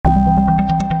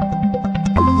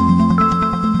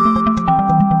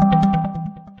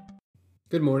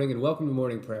Good morning and welcome to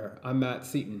morning prayer. I'm Matt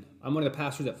Seaton. I'm one of the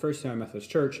pastors at First United Methodist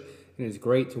Church, and it is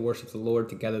great to worship the Lord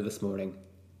together this morning.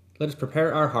 Let us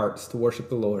prepare our hearts to worship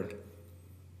the Lord.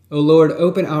 O Lord,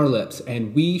 open our lips,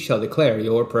 and we shall declare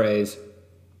your praise.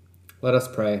 Let us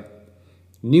pray.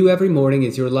 New every morning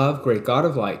is your love, great God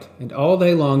of light, and all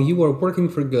day long you are working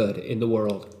for good in the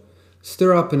world.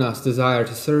 Stir up in us desire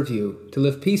to serve you, to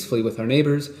live peacefully with our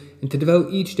neighbors, and to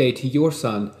devote each day to your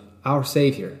Son, our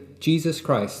Savior, Jesus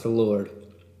Christ the Lord.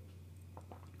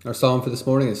 Our psalm for this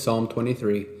morning is Psalm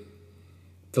 23.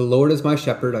 The Lord is my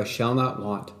shepherd, I shall not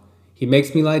want. He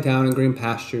makes me lie down in green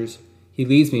pastures. He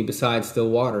leads me beside still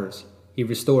waters. He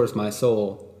restores my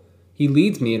soul. He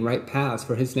leads me in right paths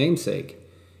for his name's sake.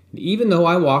 And even though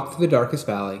I walk through the darkest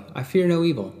valley, I fear no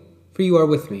evil, for you are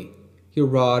with me. Your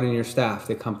rod and your staff,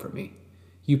 they comfort me.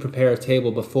 You prepare a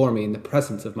table before me in the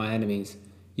presence of my enemies.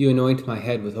 You anoint my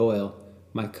head with oil.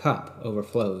 My cup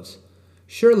overflows.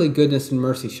 Surely goodness and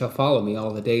mercy shall follow me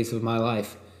all the days of my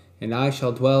life, and I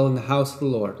shall dwell in the house of the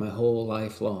Lord my whole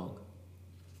life long.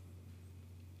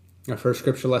 Our first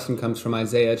scripture lesson comes from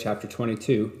Isaiah chapter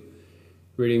 22,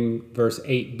 reading verse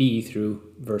 8b through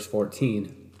verse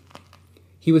 14.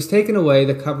 He was taken away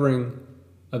the covering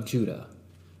of Judah.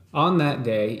 On that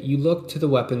day you looked to the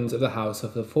weapons of the house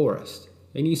of the forest,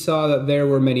 and you saw that there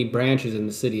were many branches in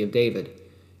the city of David,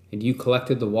 and you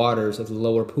collected the waters of the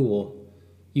lower pool.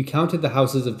 You counted the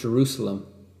houses of Jerusalem.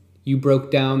 You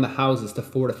broke down the houses to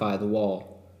fortify the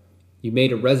wall. You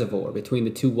made a reservoir between the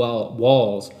two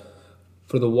walls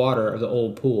for the water of the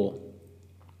old pool.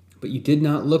 But you did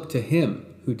not look to him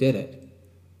who did it,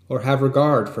 or have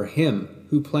regard for him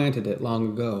who planted it long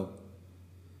ago.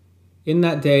 In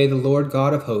that day the Lord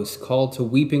God of hosts called to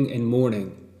weeping and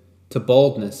mourning, to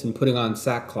baldness and putting on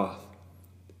sackcloth.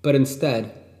 But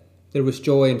instead there was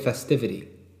joy and festivity,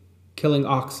 killing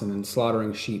oxen and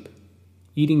slaughtering sheep,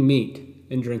 eating meat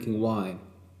and drinking wine.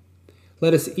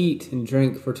 Let us eat and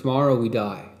drink, for tomorrow we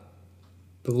die.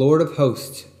 The Lord of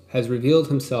hosts has revealed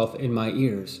himself in my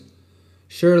ears.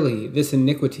 Surely this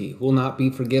iniquity will not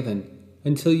be forgiven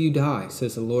until you die,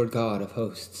 says the Lord God of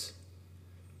hosts.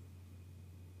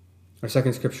 Our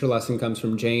second scripture lesson comes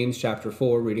from James chapter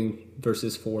 4, reading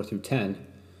verses 4 through 10.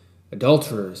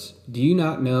 Adulterers, do you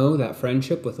not know that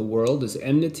friendship with the world is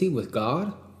enmity with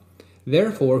God?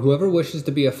 Therefore, whoever wishes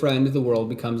to be a friend of the world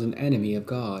becomes an enemy of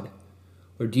God.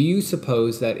 Or do you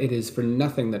suppose that it is for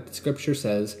nothing that the Scripture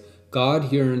says,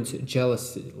 God yearns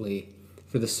jealously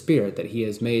for the Spirit that he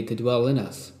has made to dwell in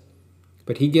us?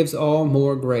 But he gives all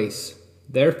more grace.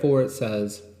 Therefore it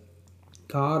says,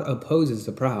 God opposes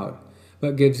the proud,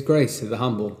 but gives grace to the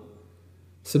humble.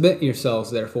 Submit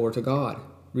yourselves therefore to God.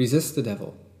 Resist the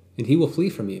devil, and he will flee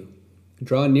from you.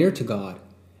 Draw near to God,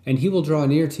 and he will draw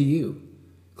near to you.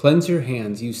 Cleanse your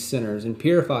hands, you sinners, and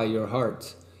purify your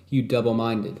hearts, you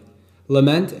double-minded.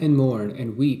 Lament and mourn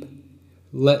and weep.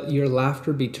 Let your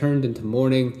laughter be turned into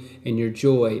mourning, and your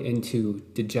joy into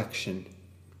dejection.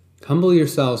 Humble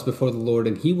yourselves before the Lord,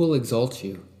 and he will exalt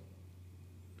you.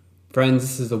 Friends,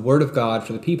 this is the word of God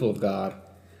for the people of God.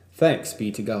 Thanks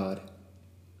be to God.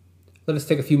 Let us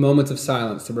take a few moments of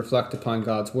silence to reflect upon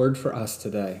God's word for us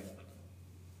today.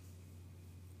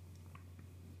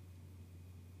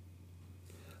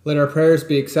 Let our prayers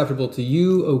be acceptable to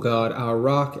you, O God, our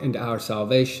rock and our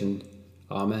salvation.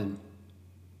 Amen.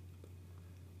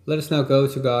 Let us now go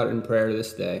to God in prayer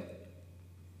this day.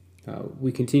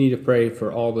 We continue to pray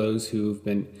for all those who've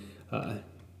been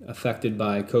affected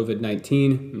by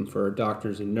COVID-19, and for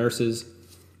doctors and nurses,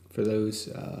 for those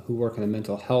who work in the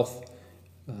mental health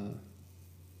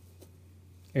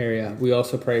area. We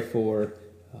also pray for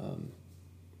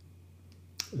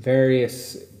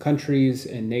various countries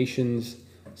and nations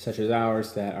such as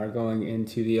ours that are going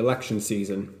into the election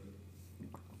season,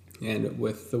 and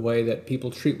with the way that people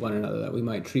treat one another, that we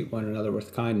might treat one another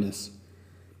with kindness.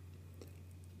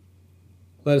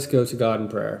 Let us go to God in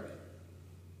prayer.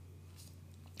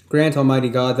 Grant, Almighty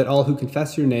God, that all who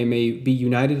confess your name may be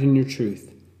united in your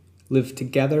truth, live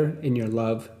together in your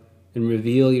love, and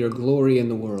reveal your glory in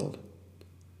the world.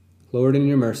 Lord, in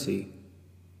your mercy,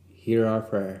 hear our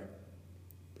prayer.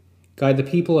 Guide the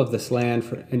people of this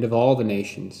land and of all the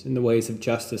nations in the ways of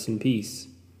justice and peace,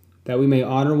 that we may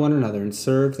honor one another and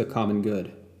serve the common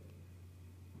good.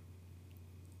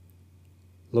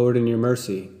 Lord, in your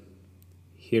mercy,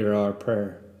 hear our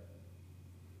prayer.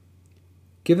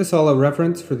 Give us all a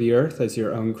reverence for the earth as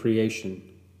your own creation,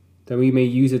 that we may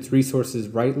use its resources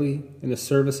rightly in the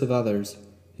service of others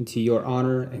and to your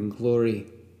honor and glory.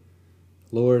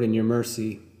 Lord, in your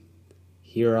mercy,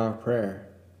 hear our prayer.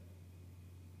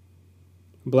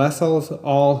 Bless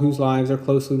all whose lives are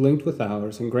closely linked with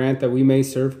ours, and grant that we may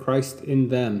serve Christ in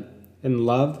them and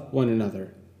love one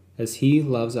another as he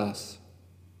loves us.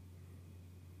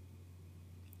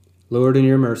 Lord, in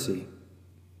your mercy,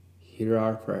 hear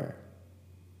our prayer.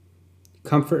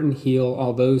 Comfort and heal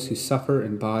all those who suffer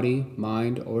in body,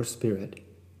 mind, or spirit.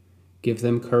 Give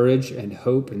them courage and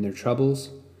hope in their troubles,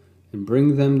 and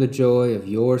bring them the joy of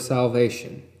your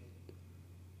salvation.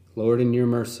 Lord, in your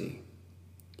mercy,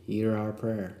 hear our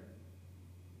prayer.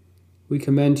 We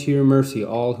commend to your mercy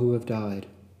all who have died,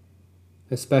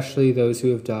 especially those who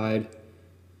have died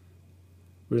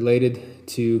related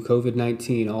to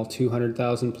COVID-19, all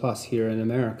 200,000 plus here in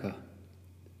America.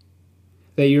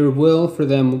 That your will for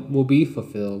them will be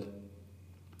fulfilled.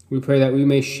 We pray that we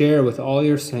may share with all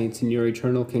your saints in your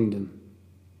eternal kingdom.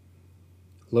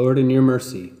 Lord, in your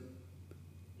mercy,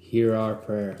 hear our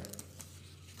prayer.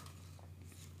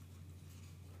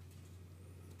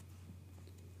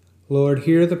 Lord,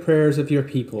 hear the prayers of your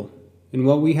people, and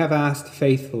what we have asked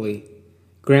faithfully,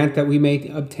 grant that we may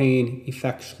obtain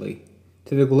effectually,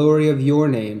 to the glory of your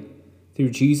name,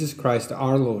 through Jesus Christ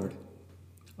our Lord.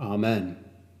 Amen.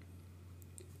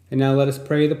 And now let us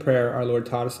pray the prayer our Lord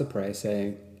taught us to pray,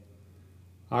 saying,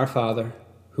 Our Father,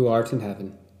 who art in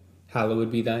heaven,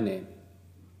 hallowed be thy name.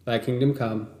 Thy kingdom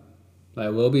come, thy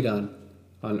will be done,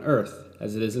 on earth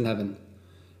as it is in heaven.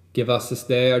 Give us this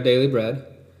day our daily bread,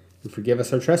 and forgive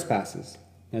us our trespasses,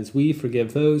 as we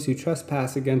forgive those who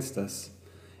trespass against us.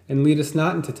 And lead us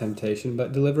not into temptation,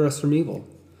 but deliver us from evil.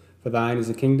 For thine is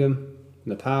the kingdom,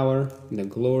 and the power, and the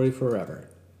glory forever.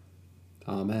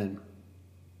 Amen.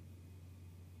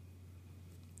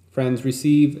 Friends,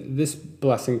 receive this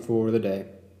blessing for the day.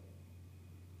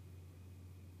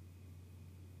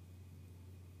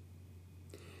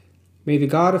 May the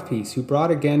God of peace, who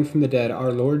brought again from the dead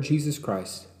our Lord Jesus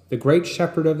Christ, the great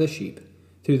shepherd of the sheep,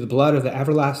 through the blood of the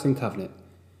everlasting covenant,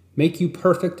 make you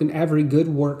perfect in every good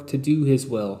work to do his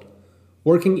will,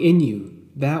 working in you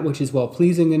that which is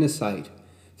well-pleasing in his sight,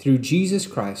 through Jesus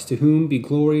Christ, to whom be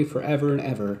glory forever and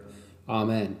ever.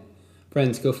 Amen.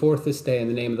 Friends, go forth this day in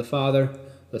the name of the Father,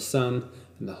 the Son,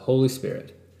 and the Holy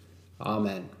Spirit.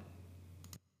 Amen.